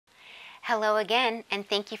Hello again, and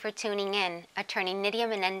thank you for tuning in. Attorney Nydia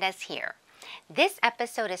Menendez here. This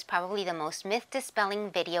episode is probably the most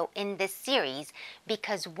myth-dispelling video in this series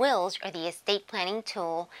because wills are the estate planning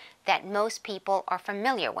tool that most people are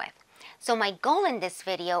familiar with. So my goal in this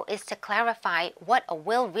video is to clarify what a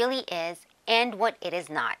will really is and what it is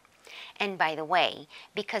not. And by the way,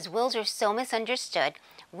 because wills are so misunderstood,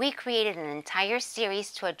 we created an entire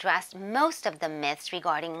series to address most of the myths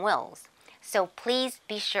regarding wills. So please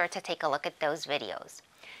be sure to take a look at those videos.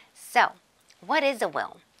 So, what is a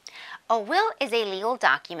will? A will is a legal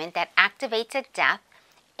document that activates at death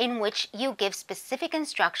in which you give specific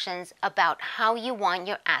instructions about how you want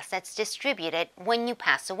your assets distributed when you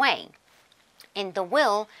pass away. In the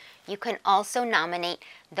will, you can also nominate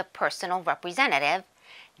the personal representative.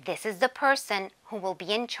 This is the person who will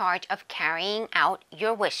be in charge of carrying out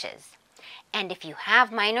your wishes. And if you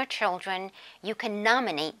have minor children, you can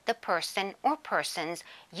nominate the person or persons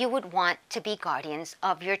you would want to be guardians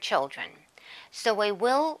of your children. So a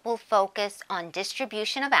will focus on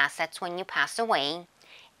distribution of assets when you pass away,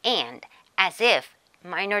 and as if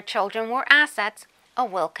minor children were assets, a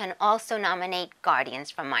will can also nominate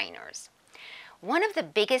guardians for minors. One of the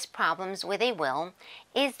biggest problems with a will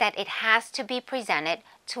is that it has to be presented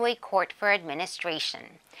to a court for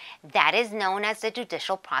administration. That is known as the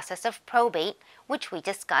judicial process of probate, which we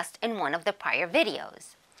discussed in one of the prior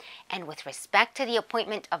videos. And with respect to the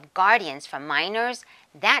appointment of guardians for minors,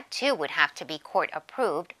 that too would have to be court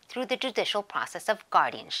approved through the judicial process of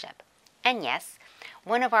guardianship. And yes,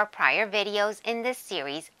 one of our prior videos in this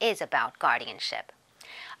series is about guardianship.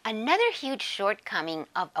 Another huge shortcoming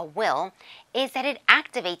of a will is that it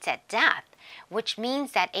activates at death, which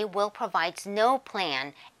means that a will provides no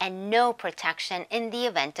plan and no protection in the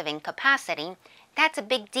event of incapacity. That's a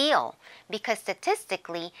big deal because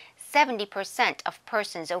statistically, 70% of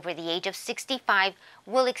persons over the age of 65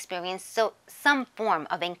 will experience some form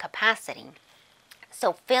of incapacity.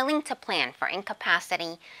 So failing to plan for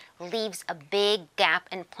incapacity leaves a big gap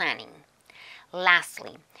in planning.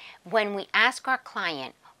 Lastly, when we ask our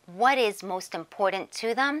client what is most important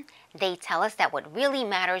to them, they tell us that what really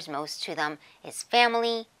matters most to them is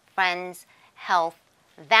family, friends, health,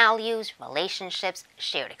 values, relationships,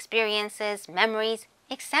 shared experiences, memories,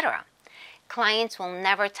 etc. Clients will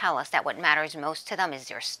never tell us that what matters most to them is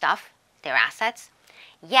their stuff, their assets.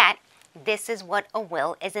 Yet, this is what a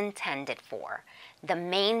will is intended for. The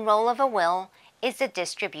main role of a will is the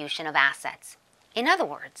distribution of assets. In other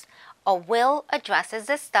words, a will addresses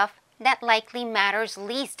the stuff that likely matters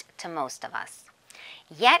least to most of us.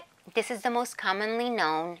 Yet, this is the most commonly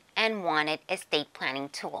known and wanted estate planning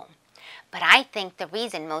tool. But I think the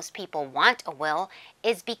reason most people want a will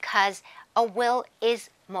is because a will is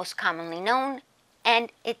most commonly known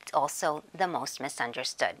and it's also the most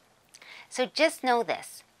misunderstood. So just know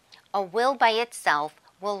this, a will by itself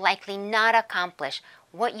will likely not accomplish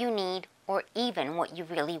what you need or even what you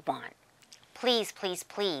really want. Please, please,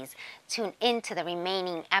 please tune in to the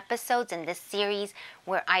remaining episodes in this series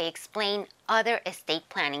where I explain other estate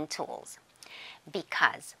planning tools.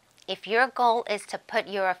 Because if your goal is to put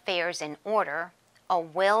your affairs in order, a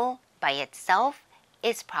will by itself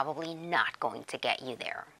is probably not going to get you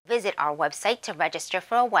there. Visit our website to register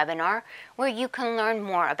for a webinar where you can learn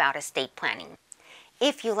more about estate planning.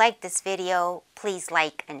 If you like this video, please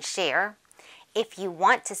like and share. If you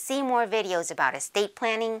want to see more videos about estate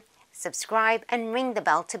planning, subscribe and ring the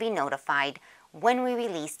bell to be notified when we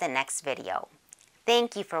release the next video.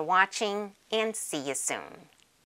 Thank you for watching and see you soon.